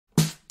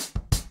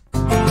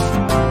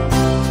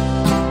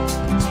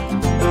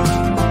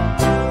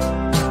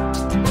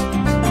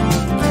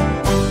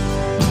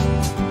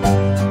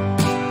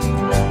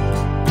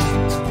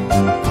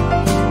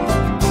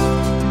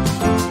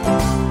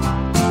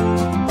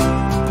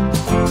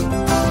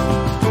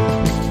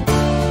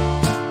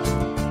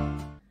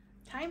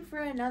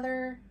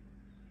another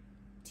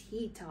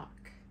tea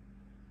talk,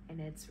 and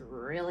it's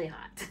really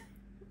hot.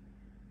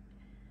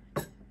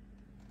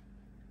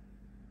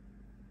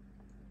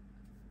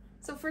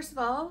 So first of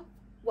all,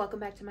 welcome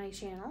back to my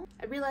channel.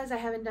 I realize I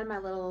haven't done my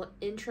little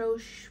intro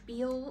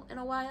spiel in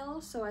a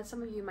while, so as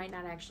some of you might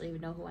not actually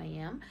even know who I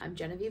am. I'm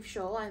Genevieve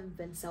Scholl. I've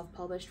been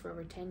self-published for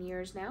over 10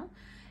 years now,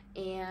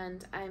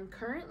 and I'm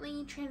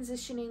currently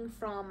transitioning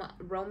from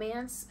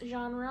romance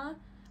genre,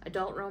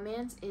 adult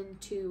romance,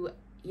 into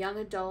young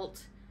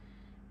adult.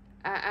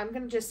 I'm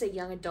gonna just say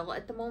young adult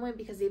at the moment,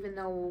 because even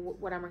though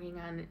what I'm working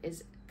on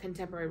is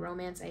contemporary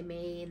romance, I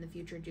may in the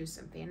future do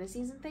some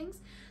fantasies and things.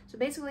 So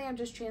basically I'm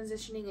just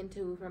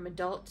transitioning from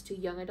adult to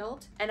young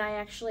adult, and I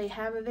actually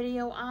have a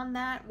video on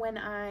that when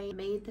I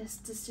made this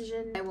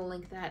decision. I will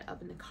link that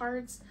up in the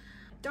cards.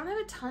 Don't have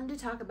a ton to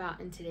talk about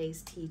in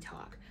today's tea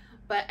talk,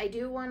 but I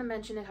do want to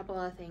mention a couple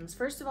of things.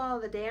 First of all,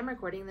 the day I'm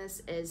recording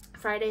this is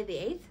Friday the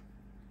 8th.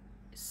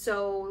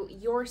 So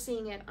you're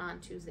seeing it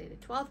on Tuesday the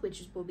 12th,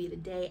 which will be the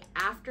day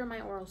after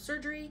my oral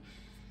surgery.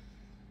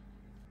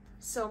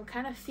 So I'm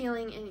kind of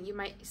feeling, and you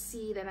might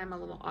see that I'm a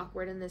little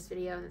awkward in this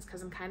video, and it's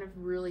because I'm kind of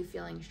really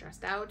feeling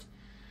stressed out.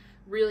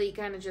 Really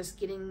kind of just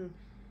getting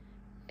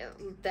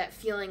that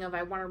feeling of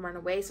I want to run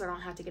away so I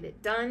don't have to get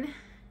it done.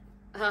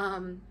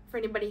 For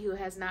anybody who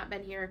has not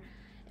been here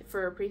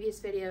for previous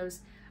videos,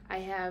 I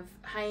have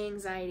high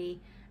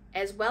anxiety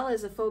as well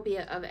as a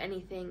phobia of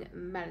anything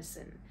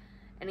medicine.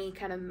 Any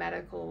kind of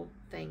medical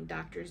thing,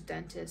 doctors,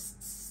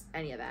 dentists,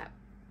 any of that.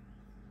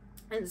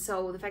 And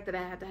so the fact that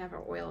I had to have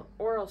an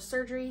oral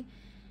surgery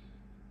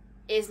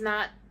is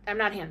not, I'm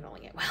not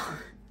handling it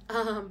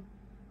well.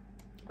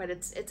 But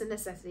it's a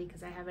necessity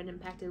because I have an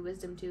impacted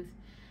wisdom tooth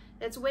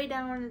that's way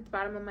down at the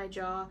bottom of my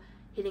jaw,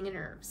 hitting a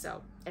nerve.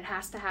 So it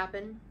has to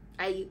happen.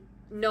 I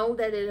know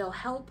that it'll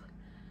help.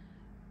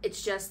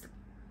 It's just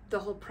the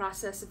whole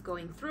process of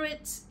going through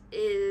it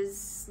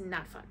is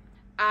not fun.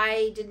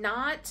 I did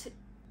not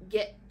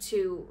get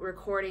to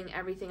recording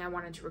everything I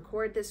wanted to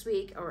record this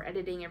week, or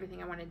editing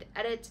everything I wanted to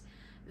edit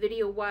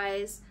video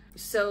wise.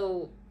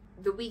 So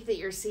the week that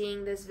you're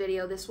seeing this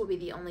video, this will be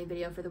the only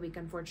video for the week,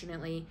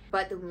 unfortunately,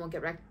 but then we'll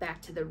get right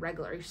back to the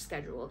regular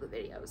schedule of the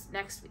videos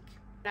next week.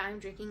 I'm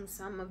drinking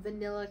some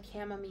vanilla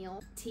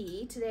chamomile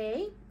tea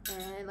today,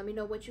 and let me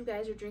know what you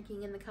guys are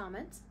drinking in the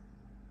comments.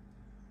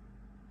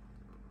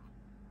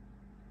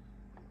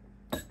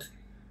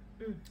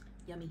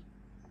 Yummy.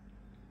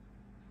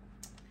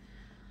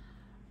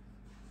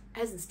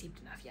 Hasn't steeped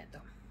enough yet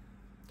though.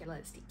 Gotta let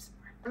it steep some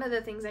more. One of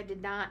the things I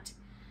did not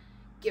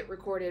get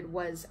recorded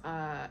was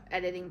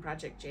editing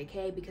Project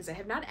JK, because I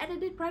have not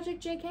edited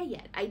Project JK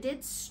yet. I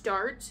did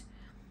start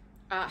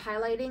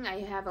highlighting.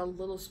 I have a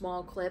little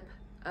small clip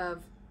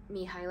of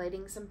me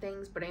highlighting some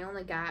things, but I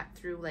only got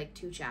through like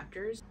 2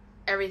 chapters.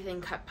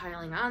 Everything kept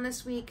piling on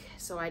this week,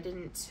 so I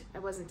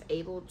wasn't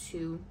able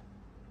to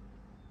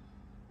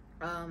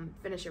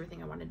finish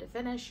everything I wanted to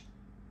finish.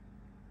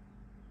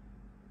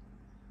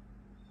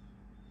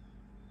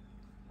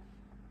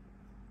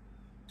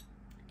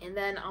 And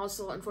then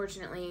also,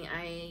 unfortunately,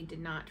 I did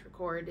not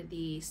record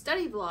the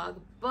study vlog,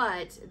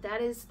 but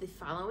that is the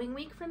following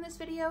week from this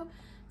video.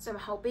 So I'm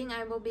hoping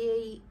I will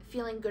be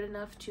feeling good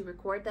enough to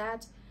record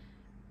that.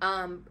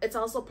 It's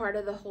also part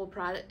of the whole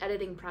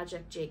editing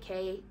Project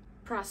JK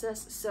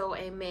process, so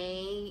I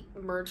may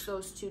merge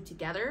those two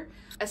together,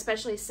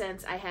 especially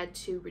since I had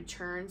to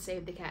return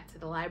Save the Cat to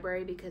the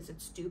library because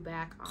it's due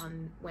back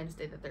on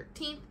Wednesday the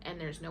 13th,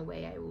 and there's no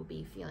way I will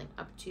be feeling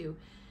up to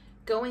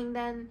going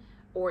then,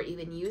 or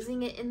even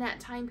using it in that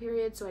time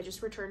period. So I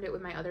just returned it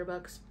with my other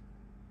books,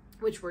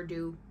 which are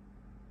due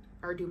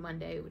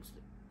Monday, which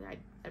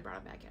I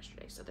brought them back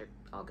yesterday, so they're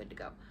all good to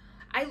go.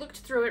 I looked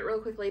through it real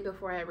quickly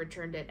before I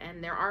returned it,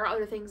 and there are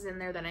other things in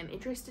there that I'm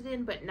interested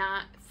in, but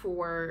not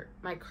for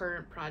my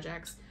current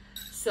projects.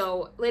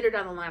 So later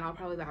down the line, I'll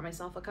probably buy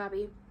myself a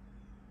copy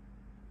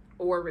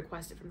or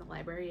request it from the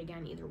library,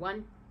 again, either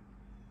one,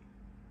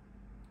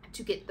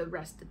 to get the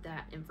rest of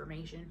that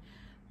information.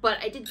 But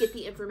I did get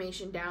the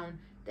information down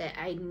that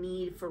I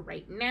need for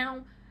right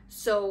now,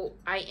 so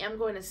I am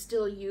going to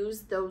still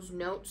use those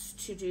notes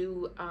to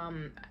do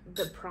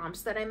the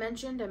prompts that I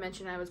mentioned.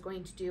 I was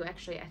going to do,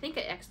 actually, I think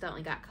I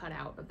accidentally got cut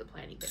out of the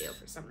planning video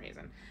for some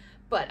reason,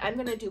 but I'm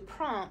going to do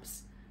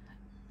prompts,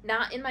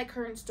 not in my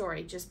current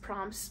story, just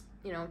prompts,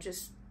 you know,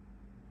 just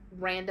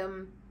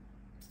random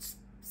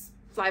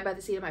fly by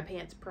the seat of my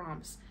pants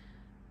prompts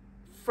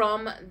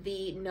from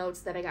the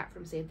notes that I got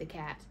from Save the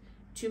Cat,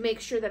 to make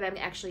sure that I'm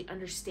actually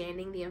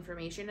understanding the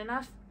information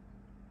enough.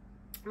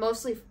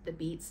 Mostly the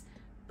beats,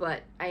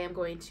 but I am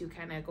going to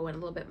kind of go in a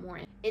little bit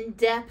more in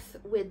depth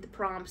with the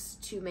prompts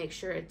to make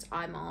sure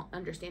I'm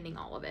understanding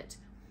all of it.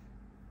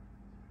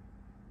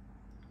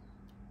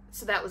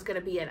 So that was going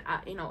to be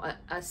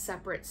a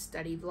separate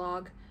study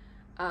vlog,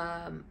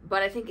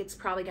 but I think it's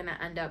probably going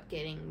to end up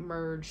getting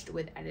merged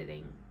with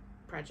editing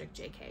Project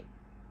JK.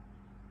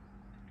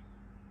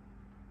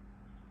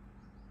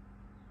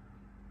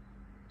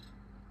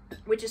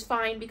 Which is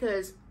fine,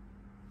 because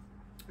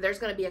there's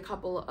going to be a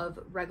couple of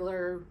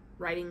regular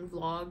writing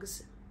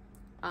vlogs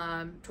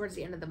towards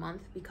the end of the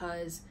month,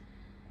 because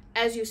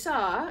as you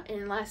saw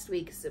in last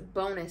week's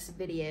bonus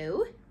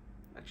video,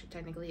 actually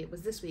technically it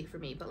was this week for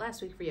me, but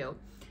last week for you,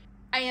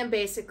 I am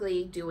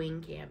basically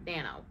doing Camp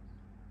Nano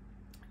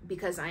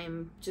because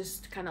I'm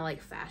just kind of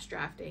like fast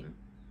drafting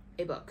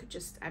a book.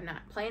 Just, I'm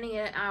not planning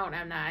it out.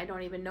 I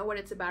don't even know what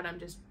it's about. I'm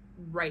just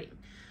writing.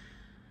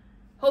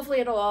 Hopefully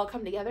it'll all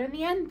come together in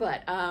the end,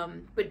 but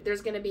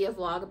there's going to be a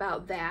vlog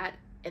about that,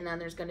 and then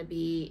there's going to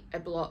be a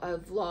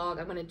vlog.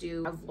 I'm going to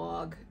do a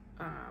vlog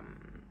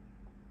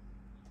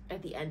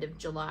at the end of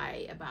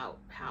July about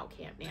how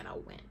Camp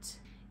Nano went.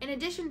 In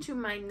addition to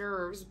my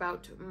nerves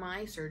about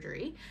my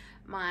surgery,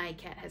 my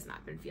cat has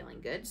not been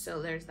feeling good,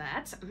 so there's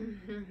that.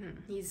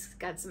 He's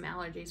got some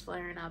allergies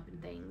flaring up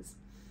and things.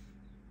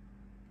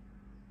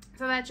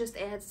 So that just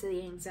adds to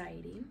the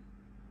anxiety,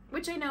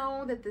 which I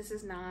know that this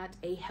is not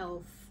a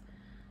health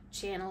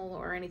channel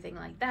or anything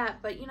like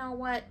that, but you know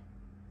what?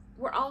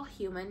 We're all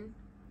human,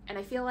 and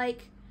I feel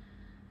like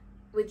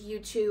with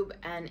YouTube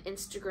and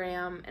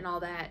Instagram and all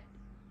that,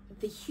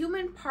 the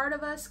human part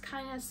of us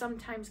kind of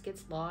sometimes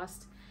gets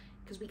lost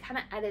because we kind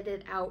of edit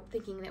it out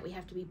thinking that we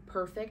have to be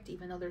perfect,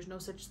 even though there's no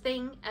such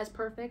thing as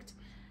perfect.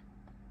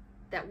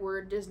 That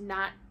word does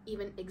not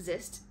even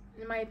exist,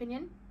 in my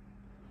opinion.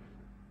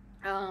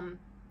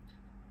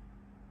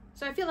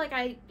 So I feel like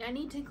I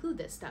need to include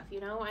this stuff, you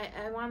know?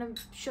 I want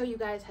to show you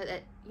guys how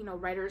that, you know,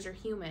 writers are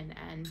human,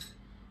 and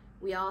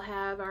we all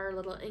have our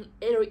little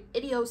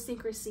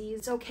idiosyncrasies.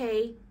 It's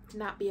okay to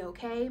not be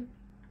okay.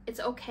 It's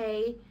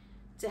okay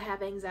to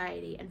have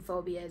anxiety and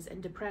phobias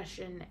and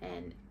depression,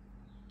 and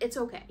it's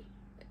okay.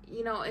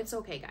 You know, it's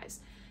okay,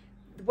 guys.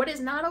 What is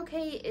not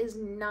okay is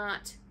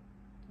not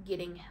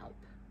getting help.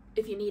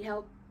 If you need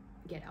help,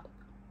 get help.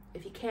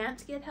 If you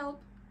can't get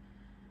help,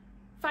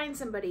 find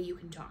somebody you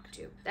can talk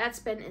to. That's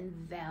been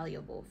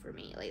invaluable for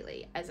me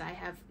lately, as I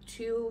have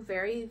two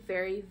very,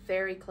 very,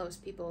 very close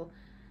people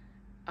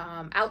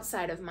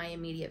outside of my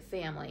immediate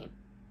family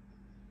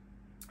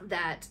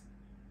that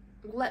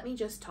let me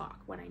just talk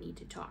when I need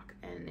to talk.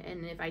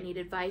 And if I need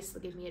advice,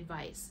 they'll give me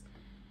advice.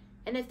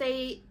 And if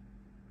they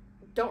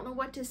don't know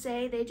what to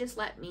say, they just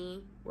let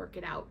me work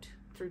it out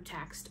through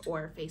text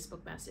or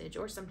Facebook message,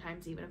 or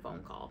sometimes even a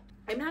phone call.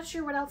 I'm not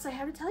sure what else I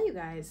have to tell you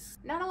guys.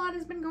 Not a lot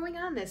has been going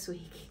on this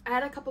week. I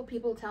had a couple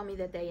people tell me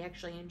that they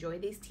actually enjoy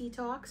these tea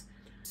talks.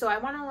 So I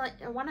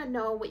want to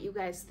know what you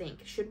guys think.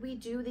 Should we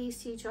do these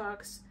tea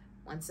talks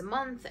once a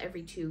month,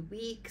 every 2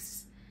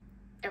 weeks,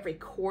 every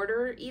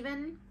quarter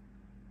even?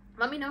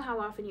 Let me know how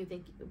often you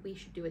think we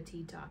should do a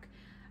tea talk.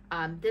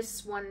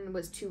 This one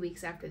was 2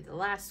 weeks after the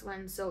last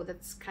one, so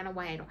that's kind of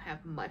why I don't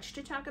have much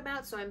to talk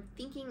about. So I'm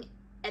thinking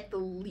at the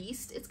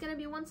least it's going to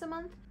be once a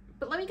month.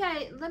 But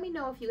let me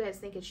know if you guys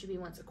think it should be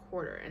once a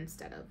quarter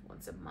instead of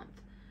once a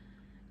month.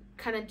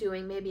 Kind of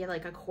doing maybe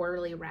like a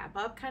quarterly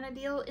wrap-up kind of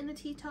deal in the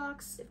tea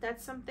talks, if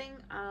that's something.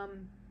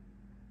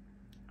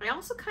 I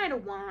also kind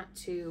of want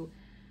to...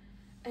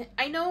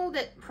 I know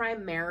that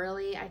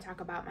primarily I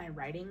talk about my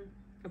writing,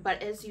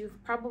 but as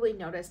you've probably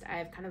noticed,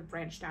 I've kind of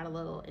branched out a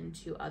little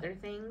into other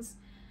things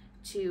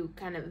to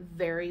kind of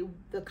vary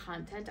the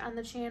content on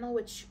the channel,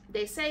 which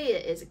they say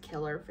it is a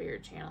killer for your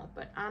channel.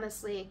 But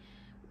honestly,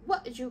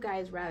 what would you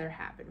guys rather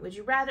happen? Would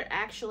you rather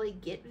actually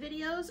get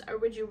videos, or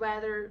would you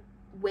rather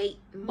wait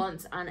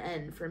months on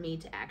end for me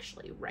to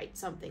actually write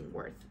something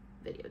worth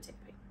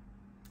videotaping?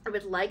 I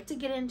would like to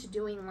get into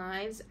doing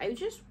lives. I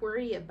just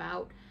worry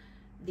about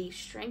the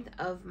strength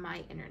of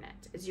my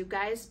internet. As you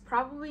guys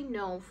probably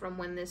know from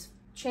when this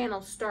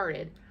channel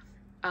started,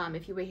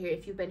 if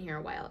you've been here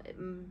a while,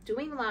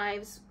 doing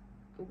lives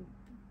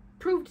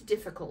proved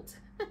difficult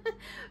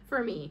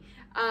for me.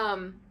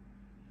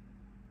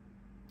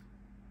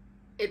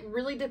 It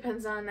really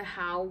depends on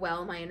how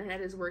well my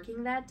internet is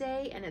working that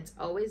day, and it's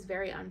always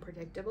very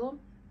unpredictable.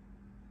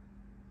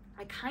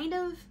 I kind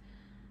of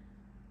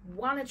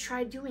want to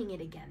try doing it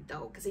again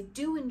though, because I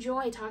do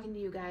enjoy talking to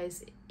you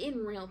guys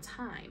in real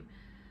time.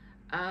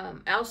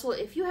 Also,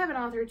 if you have an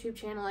author tube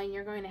channel and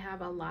you're going to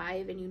have a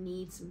live and you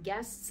need some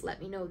guests,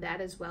 let me know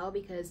that as well,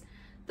 because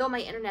though my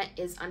internet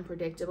is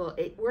unpredictable,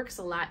 it works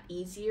a lot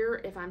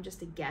easier if I'm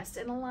just a guest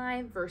in a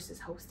live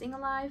versus hosting a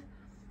live,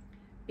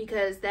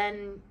 because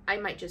then I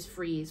might just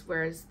freeze,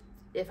 whereas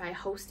if I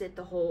host it,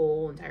 the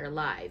whole entire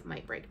live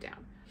might break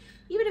down.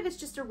 Even if it's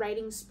just a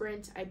writing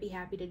sprint, I'd be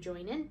happy to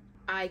join in.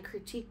 I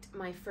critiqued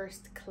my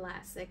first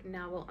classic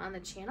novel on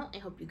the channel. I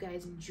hope you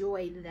guys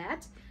enjoyed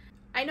that.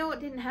 I know it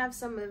didn't have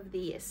some of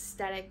the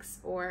aesthetics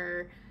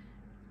or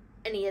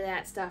any of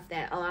that stuff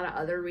that a lot of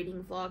other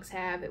reading vlogs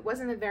have. It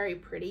wasn't a very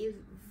pretty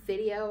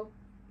video,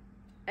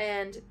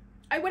 and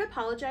I would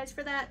apologize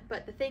for that,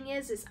 but the thing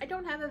is I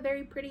don't have a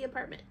very pretty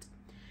apartment.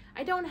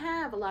 I don't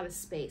have a lot of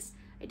space.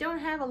 I don't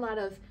have a lot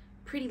of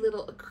pretty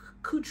little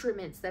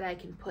accoutrements that I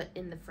can put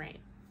in the frame.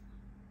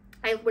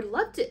 I would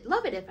love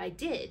it if I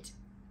did,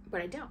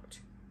 but I don't.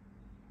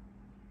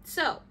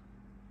 So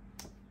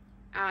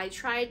I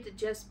tried to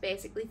just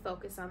basically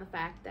focus on the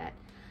fact that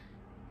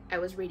I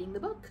was reading the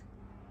book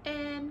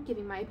and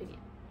giving my opinion.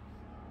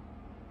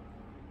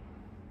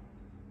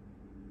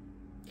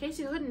 In case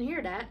you couldn't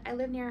hear that, I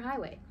live near a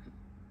highway.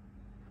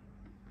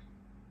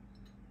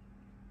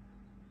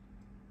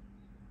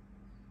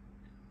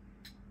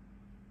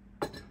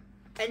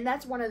 And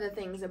that's one of the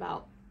things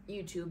about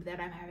YouTube that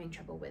I'm having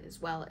trouble with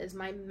as well, is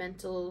my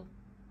mental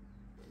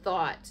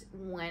thought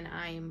when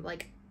I'm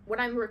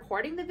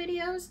recording the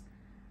videos,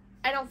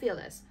 I don't feel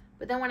this.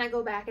 But then when I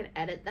go back and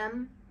edit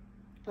them,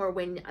 or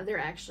when they're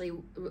actually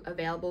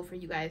available for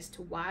you guys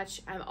to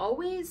watch,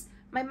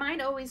 my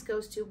mind always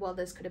goes to, well,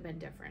 this could have been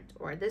different,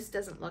 or this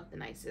doesn't look the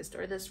nicest,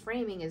 or this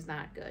framing is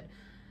not good.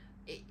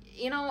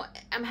 You know,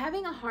 I'm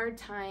having a hard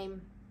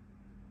time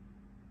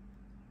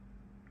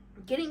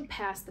getting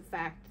past the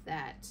fact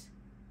that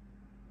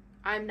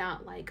I'm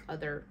not like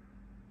other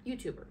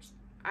YouTubers.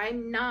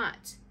 I'm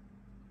not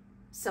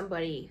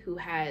somebody who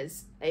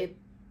has a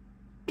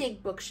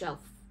big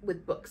bookshelf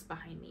with books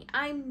behind me.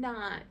 I'm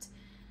not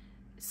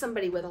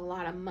somebody with a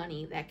lot of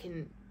money that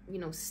can, you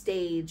know,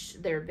 stage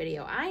their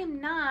video. I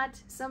am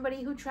not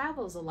somebody who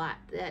travels a lot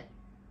that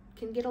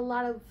can get a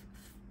lot of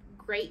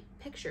great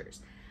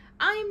pictures.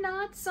 I'm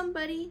not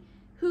somebody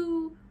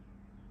who,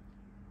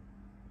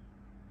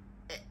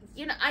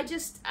 you know, I'm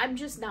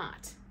just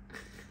not.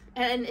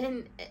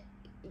 And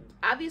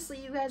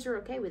obviously you guys are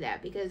okay with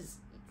that, because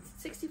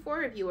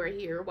 64 of you are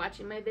here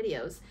watching my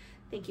videos.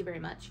 Thank you very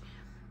much.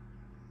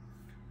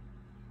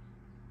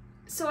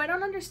 So I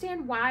don't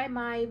understand why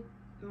my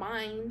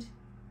mind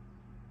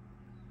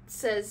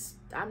says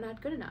I'm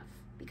not good enough,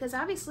 because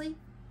obviously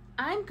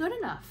I'm good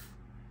enough.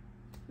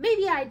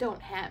 Maybe I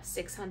don't have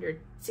 600,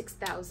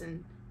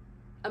 6,000,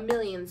 a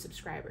million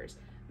subscribers.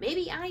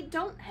 Maybe I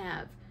don't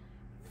have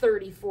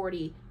 30,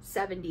 40,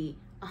 70,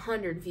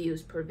 100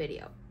 views per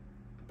video.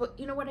 But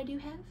you know what I do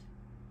have?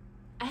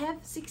 I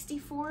have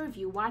 64 of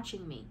you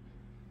watching me,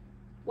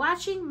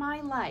 watching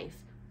my life,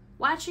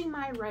 watching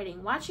my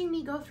writing, watching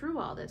me go through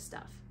all this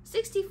stuff.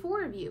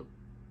 64 of you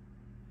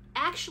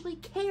actually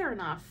care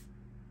enough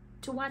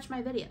to watch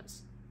my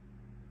videos.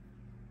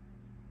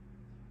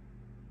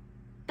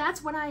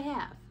 That's what I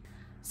have.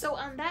 So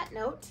on that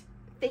note,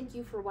 thank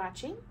you for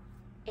watching.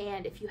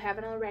 And if you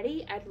haven't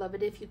already, I'd love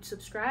it if you'd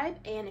subscribe.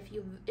 And if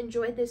you've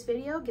enjoyed this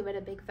video, give it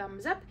a big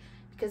thumbs up,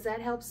 because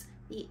that helps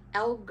the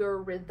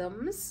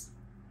algorithms,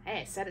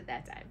 hey, I said it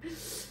that time,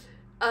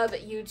 of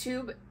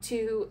YouTube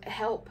to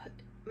help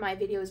my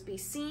videos be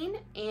seen.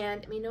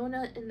 And let me know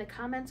in the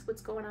comments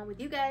what's going on with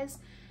you guys.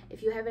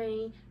 If you have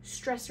any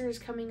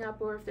stressors coming up,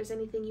 or if there's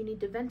anything you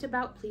need to vent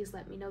about, please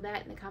let me know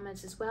that in the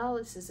comments as well.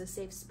 This is a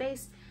safe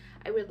space.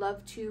 I would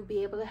love to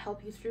be able to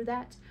help you through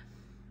that.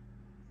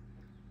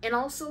 And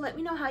also let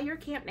me know how your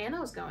Camp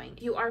Nano is going.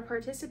 If you are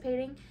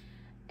participating,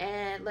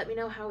 and let me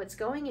know how it's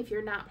going. If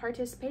you're not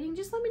participating,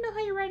 just let me know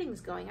how your writing is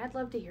going. I'd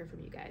love to hear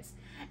from you guys.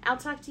 I'll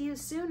talk to you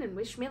soon, and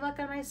wish me luck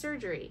on my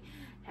surgery.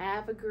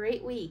 Have a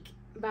great week.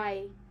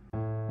 Bye.